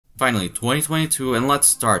Finally, 2022, and let's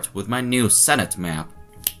start with my new Senate map.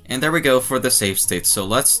 And there we go for the safe states. So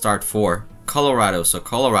let's start for Colorado. So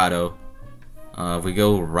Colorado, we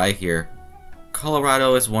go right here.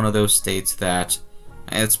 Colorado is one of those states that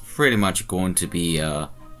it's pretty much going to be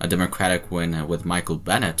a Democratic win with Michael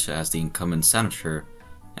Bennet as the incumbent senator.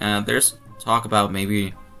 There's talk about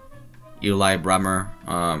maybe Eli Bremer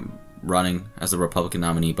running as the Republican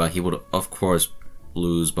nominee, but he would of course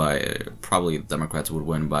lose by, probably Democrats would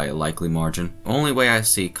win by a likely margin. Only way I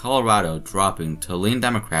see Colorado dropping to lean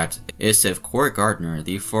Democrat is if Cory Gardner,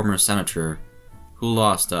 the former senator who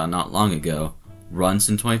lost not long ago, runs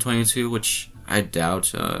in 2022, which I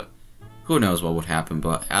doubt. Who knows what would happen,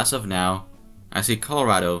 but as of now, I see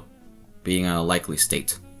Colorado being a likely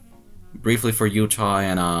state. Briefly for Utah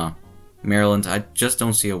and Maryland, I just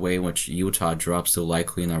don't see a way in which Utah drops so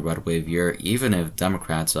likely in a red wave year, even if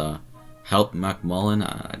Democrats help McMullen.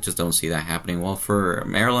 I just don't see that happening. Well, for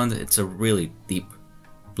Maryland, it's a really deep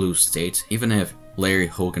blue state. Even if Larry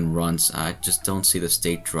Hogan runs, I just don't see the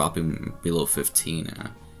state dropping below 15.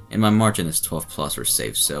 And my margin is 12 plus or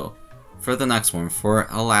safe. So for the next one, for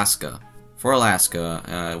Alaska.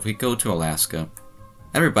 If we go to Alaska,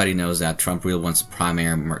 everybody knows that Trump really wants to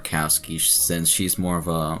primary Murkowski since she's more of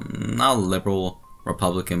a, not a liberal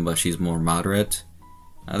Republican, but she's more moderate.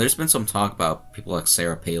 There's been some talk about people like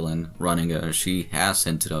Sarah Palin running. She has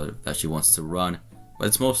hinted that she wants to run, but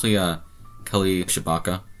it's mostly Kelly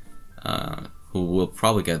Tshibaka, who will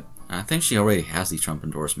probably get, I think she already has the Trump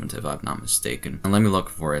endorsement if I'm not mistaken. And let me look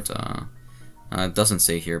for it. It doesn't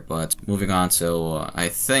say here, but moving on. So I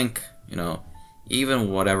think,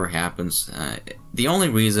 even whatever happens, the only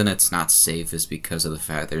reason it's not safe is because of the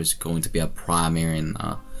fact there's going to be a primary and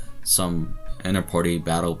some inter-party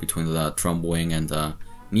battle between the Trump wing and the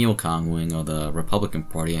neocon wing of the Republican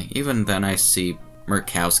Party. Even then, I see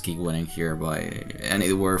Murkowski winning here by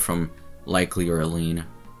anywhere from likely or lean.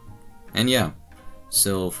 And yeah,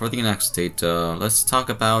 so for the next state, let's talk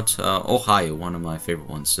about Ohio, one of my favorite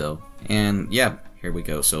ones. So, and yeah, here we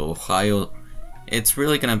go. So Ohio, it's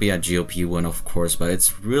really going to be a GOP win, of course, but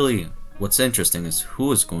it's really, what's interesting is who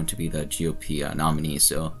is going to be the GOP nominee.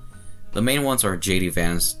 So the main ones are J.D.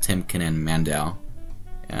 Vance, Timken, and Mandel.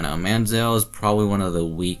 And Mandel is probably one of the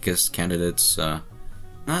weakest candidates, not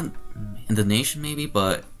in the nation maybe,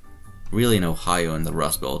 but really in Ohio and the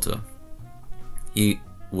Rust Belt. He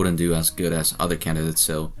wouldn't do as good as other candidates.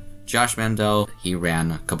 So Josh Mandel, he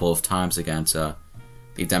ran a couple of times against the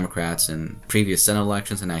Democrats in previous Senate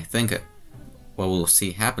elections, and I think what we'll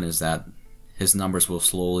see happen is that his numbers will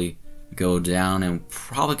slowly go down, and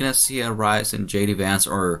probably gonna see a rise in J.D. Vance,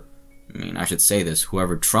 or I should say this,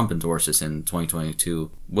 whoever Trump endorses in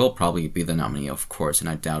 2022 will probably be the nominee, of course, and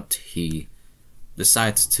I doubt he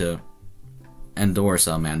decides to endorse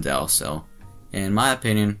Mandel. So, in my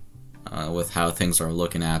opinion, with how things are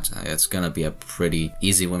looking at, it's gonna be a pretty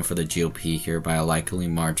easy win for the GOP here by a likely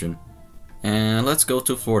margin. And let's go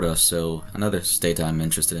to Florida, so another state I'm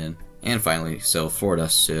interested in. And finally, so Florida,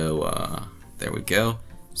 so there we go.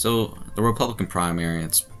 So the Republican primary,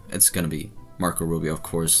 it's gonna be Marco Rubio, of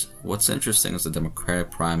course. What's interesting is the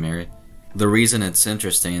Democratic primary. The reason it's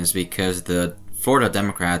interesting is because the Florida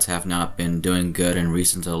Democrats have not been doing good in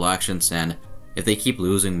recent elections, and if they keep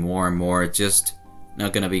losing more and more, it's just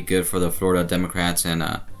not gonna be good for the Florida Democrats. And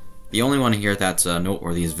the only one here that's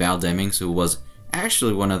noteworthy is Val Demings, who was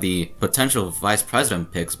actually one of the potential vice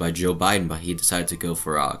president picks by Joe Biden, but he decided to go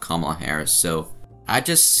for Kamala Harris. So I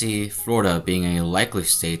just see Florida being a likely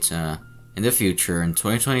state in the future in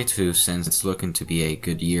 2022, since it's looking to be a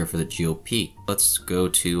good year for the GOP. Let's go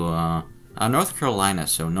to North Carolina.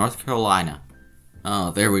 So North Carolina.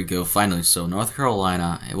 Oh, there we go, finally. So North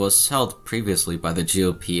Carolina, it was held previously by the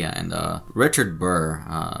GOP and Richard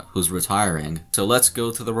Burr, who's retiring. So let's go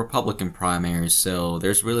to the Republican primary. So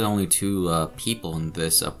there's really only two people in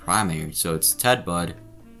this primary. So it's Ted Budd,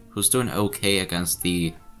 who's doing okay against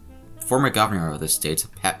the former governor of the state,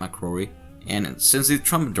 Pat McCrory. And since the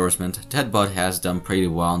Trump endorsement, Ted Budd has done pretty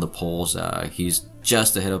well in the polls. He's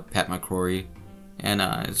just ahead of Pat McCrory, and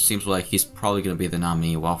it seems like he's probably going to be the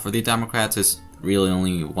nominee. While for the Democrats, it's really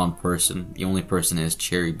only one person. The only person is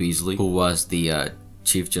Cherry Beasley, who was the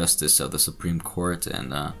Chief Justice of the Supreme Court.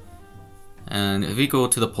 And if we go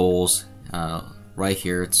to the polls, right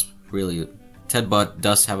here, it's really Ted Budd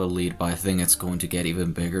does have a lead, but I think it's going to get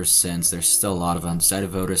even bigger since there's still a lot of undecided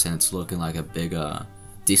voters, and it's looking like a big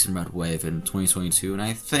decent red wave in 2022. And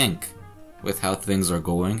I think with how things are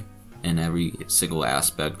going in every single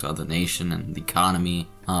aspect of the nation and the economy,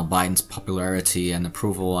 Biden's popularity and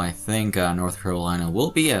approval, I think North Carolina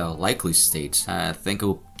will be a likely state. I think it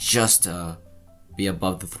will just be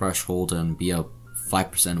above the threshold and be a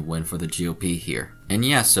 5% win for the GOP here. And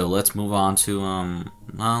yeah, so let's move on to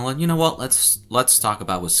you know what? Let's talk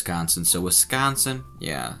about Wisconsin. So Wisconsin,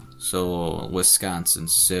 yeah. So Wisconsin.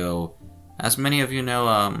 So as many of you know,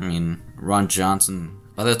 Ron Johnson.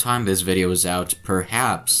 By the time this video is out,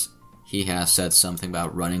 perhaps he has said something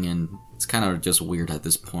about running in. It's kind of just weird at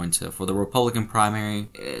this point. For the Republican primary,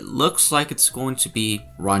 it looks like it's going to be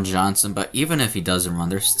Ron Johnson, but even if he doesn't run,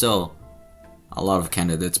 there's still a lot of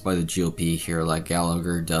candidates by the GOP here, like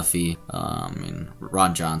Gallagher, Duffy,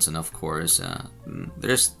 Ron Johnson, of course.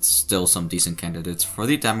 There's still some decent candidates. For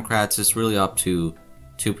the Democrats, it's really up to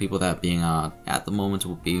two people that being, at the moment,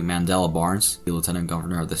 will be Mandela Barnes, the lieutenant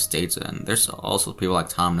governor of the state, and there's also people like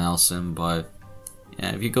Tom Nelson, but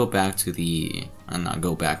yeah, if you go back to the,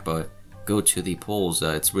 go to the polls,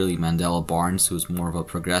 it's really Mandela Barnes who's more of a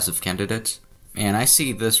progressive candidate. And I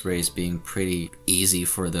see this race being pretty easy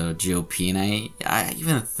for the GOP, and I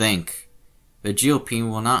even think the GOP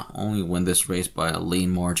will not only win this race by a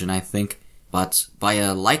lean margin, I think, but by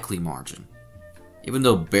a likely margin. Even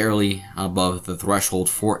though barely above the threshold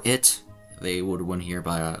for it, they would win here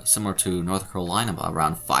by similar to North Carolina by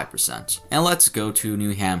around 5%. And let's go to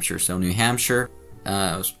New Hampshire. So New Hampshire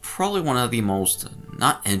was probably one of the most,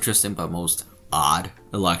 not interesting, but most odd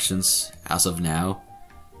elections as of now.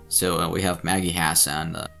 So we have Maggie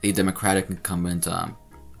Hassan, the Democratic incumbent,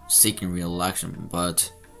 seeking re-election.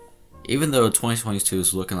 But even though 2022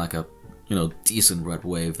 is looking like a decent red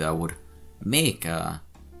wave that would make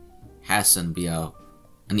Hassan be an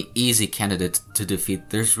easy candidate to defeat,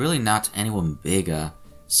 there's really not anyone big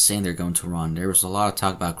saying they're going to run. There was a lot of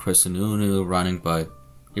talk about Chris Sununu running, but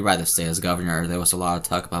he'd rather stay as governor. There was a lot of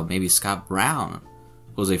talk about maybe Scott Brown,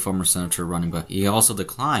 who was a former senator, running, but he also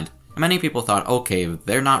declined. Many people thought, okay, if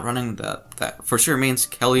they're not running, that for sure means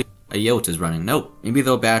Kelly Ayotte is running. Nope. Maybe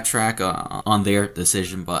they'll backtrack on their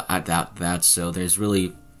decision, but I doubt that. So there's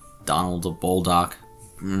really Donald the Bulldog.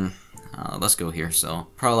 Let's go here. So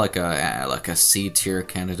probably like a C tier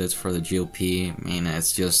candidate for the GOP. I mean,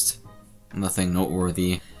 it's just nothing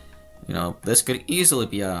noteworthy. This could easily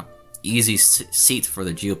be a easy seat for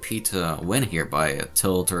the GOP to win here by a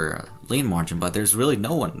tilt or a lean margin, but there's really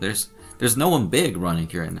no one. There's no one big running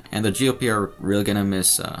here, and the GOP are really gonna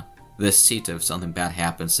miss this seat if something bad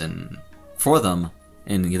happens for them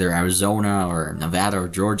in either Arizona or Nevada or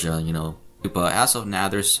Georgia. But as of now,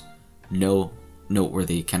 there's no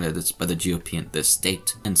noteworthy candidates by the GOP in this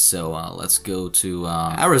state. And so let's go to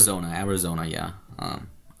Arizona. Yeah.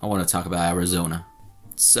 I want to talk about Arizona.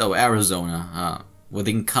 So Arizona, with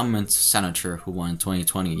the incumbent senator who won in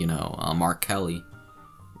 2020, Mark Kelly,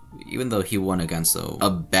 even though he won against a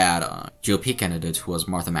bad GOP candidate who was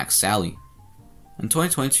Martha McSally, in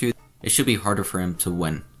 2022, it should be harder for him to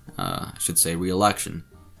win, I should say, re-election.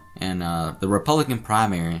 And the Republican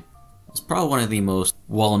primary is probably one of the most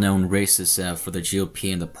well-known races for the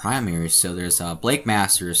GOP in the primary. So there's Blake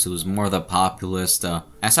Masters, who's more the populist,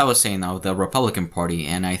 as I was saying, the Republican Party,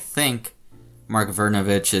 and I think Mark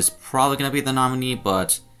Vernovich is probably going to be the nominee,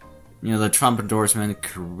 but the Trump endorsement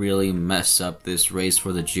could really mess up this race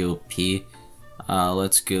for the GOP.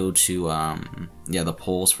 Let's go to the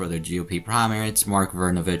polls for the GOP primary. It's Mark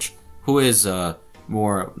Vernovich, who is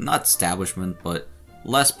more, not establishment, but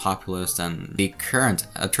less populist than the current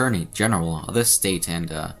Attorney General of this state,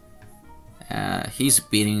 and he's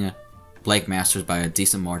beating Blake Masters by a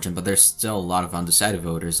decent margin, but there's still a lot of undecided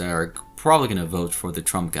voters that are probably going to vote for the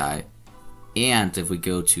Trump guy. And if we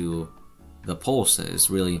go to the polls, it's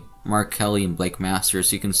really Mark Kelly and Blake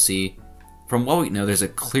Masters. You can see, from what we know, there's a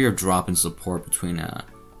clear drop in support between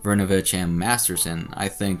Vernovich and Masters, and I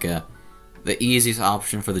think the easiest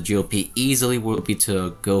option for the GOP easily would be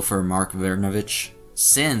to go for Mark Vernovich,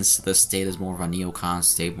 since the state is more of a neocon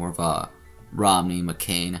state, more of a Romney,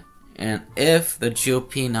 McCain. And if the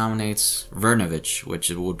GOP nominates Vernovich, which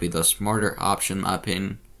would be the smarter option in my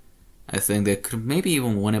opinion, I think they could maybe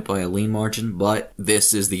even win it by a lean margin, but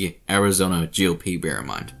this is the Arizona GOP, bear in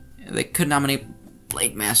mind. They could nominate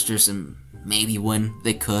Blake Masters and maybe win.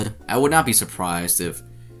 They could. I would not be surprised if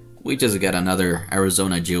we just get another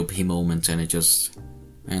Arizona GOP moment and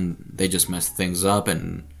they just mess things up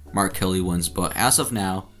and Mark Kelly wins. But as of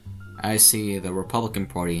now, I see the Republican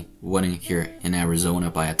Party winning here in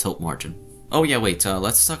Arizona by a tilt margin. Oh yeah, wait,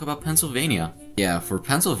 let's talk about Pennsylvania. Yeah, for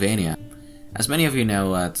Pennsylvania, as many of you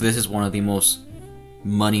know, this is one of the most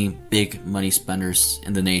big money spenders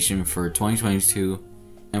in the nation for 2022.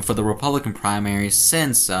 And for the Republican primary,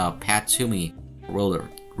 since Pat Toomey will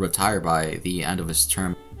retire by the end of his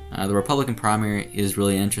term, the Republican primary is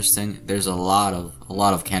really interesting. There's a lot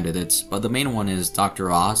of candidates, but the main one is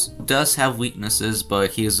Dr. Oz. He does have weaknesses,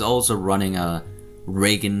 but he is also running a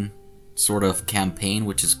Reagan sort of campaign,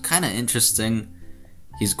 which is kind of interesting.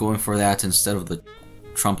 He's going for that instead of the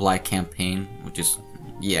Trump-like campaign, which is,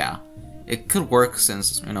 yeah, it could work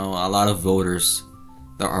since, you know, a lot of voters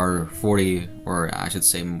that are 40, or I should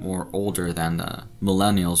say more older than the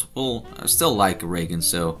millennials, will still like Reagan.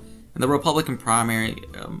 So in the Republican primary,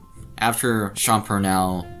 after Sean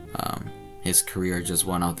Parnell, his career just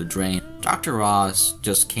went out the drain, Dr. Ross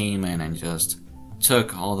just came in and just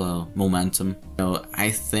took all the momentum. You know,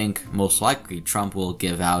 I think most likely Trump will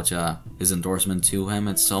give out his endorsement to him.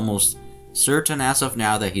 It's almost certain as of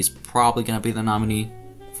now that he's probably going to be the nominee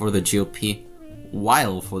for the GOP,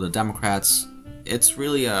 while for the Democrats, it's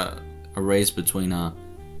really a race between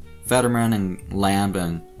Fetterman and Lamb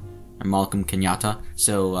and Malcolm Kenyatta.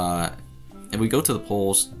 So if we go to the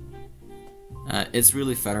polls, it's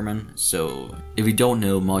really Fetterman. So if you don't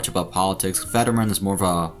know much about politics, Fetterman is more of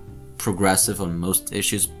a progressive on most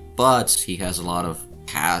issues, but he has a lot of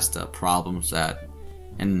past problems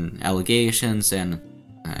and allegations, and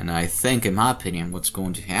I think, in my opinion, what's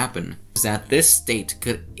going to happen is that this state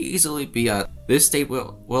could easily be this state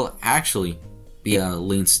will actually be a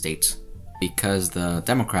lean state, because the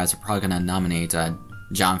Democrats are probably going to nominate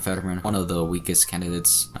John Fetterman, one of the weakest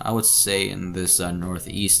candidates, I would say, in this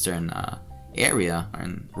northeastern area,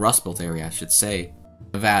 in Rust Belt area, I should say.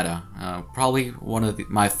 Nevada, probably one of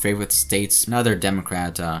my favorite states. Another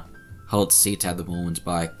Democrat held seat at the moment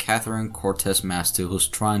by Catherine Cortez Masto, who's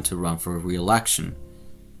trying to run for re-election.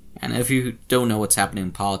 And if you don't know what's happening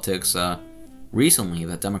in politics, recently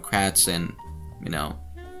the Democrats in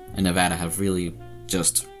Nevada have really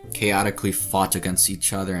just chaotically fought against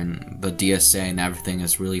each other, and the DSA and everything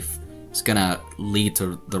is really it's gonna lead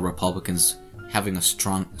to the Republicans having a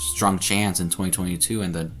strong chance in 2022.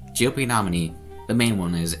 And the GOP nominee, the main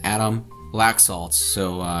one, is Adam Laxalt,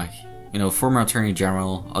 so former Attorney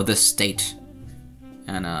General of the state.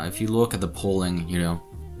 And if you look at the polling,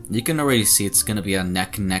 you can already see it's gonna be a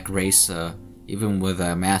neck-and-neck race, even with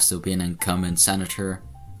Masto being incumbent senator.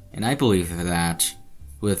 And I believe that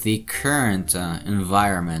with the current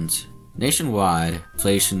environment nationwide,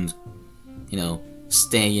 inflation,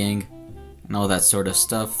 staying, and all that sort of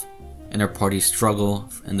stuff, inter-party struggle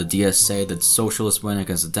in the DSA, the socialist wing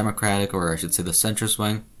against the Democratic, or I should say the centrist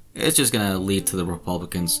wing, it's just gonna lead to the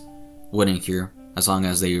Republicans winning here, as long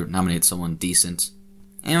as they nominate someone decent.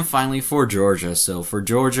 And finally, for Georgia. So for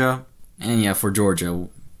Georgia,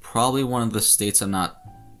 probably one of the states I'm not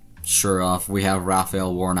sure of, we have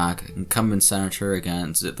Raphael Warnock, incumbent senator,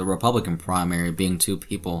 against the Republican primary being two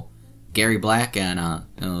people, Gary Black, and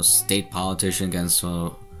state politician against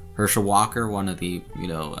Herschel Walker, one of the,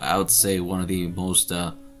 I would say one of the most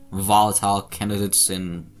volatile candidates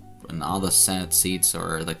in all the Senate seats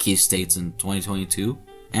or the key states in 2022.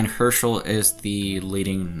 And Herschel is the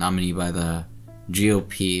leading nominee by the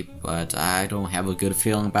GOP, but I don't have a good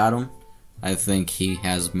feeling about him. I think he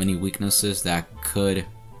has many weaknesses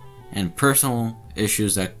and personal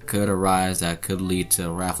issues that could arise that could lead to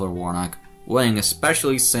Raphael Warnock winning,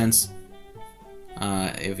 especially since,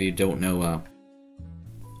 if you don't know,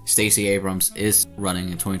 Stacey Abrams is running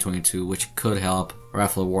in 2022, which could help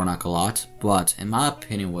Raphael Warnock a lot. But in my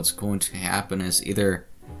opinion, what's going to happen is either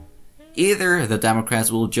the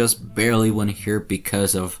Democrats will just barely win here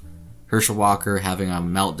because of Herschel Walker having a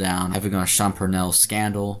meltdown, having a Sean Parnell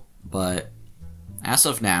scandal, but as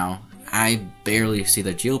of now, I barely see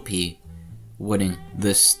the GOP winning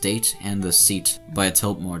this state and the seat by a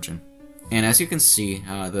tilt margin. And as you can see,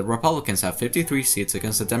 the Republicans have 53 seats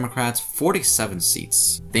against the Democrats' 47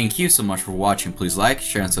 seats. Thank you so much for watching. Please like,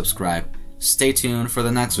 share, and subscribe. Stay tuned for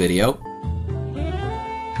the next video.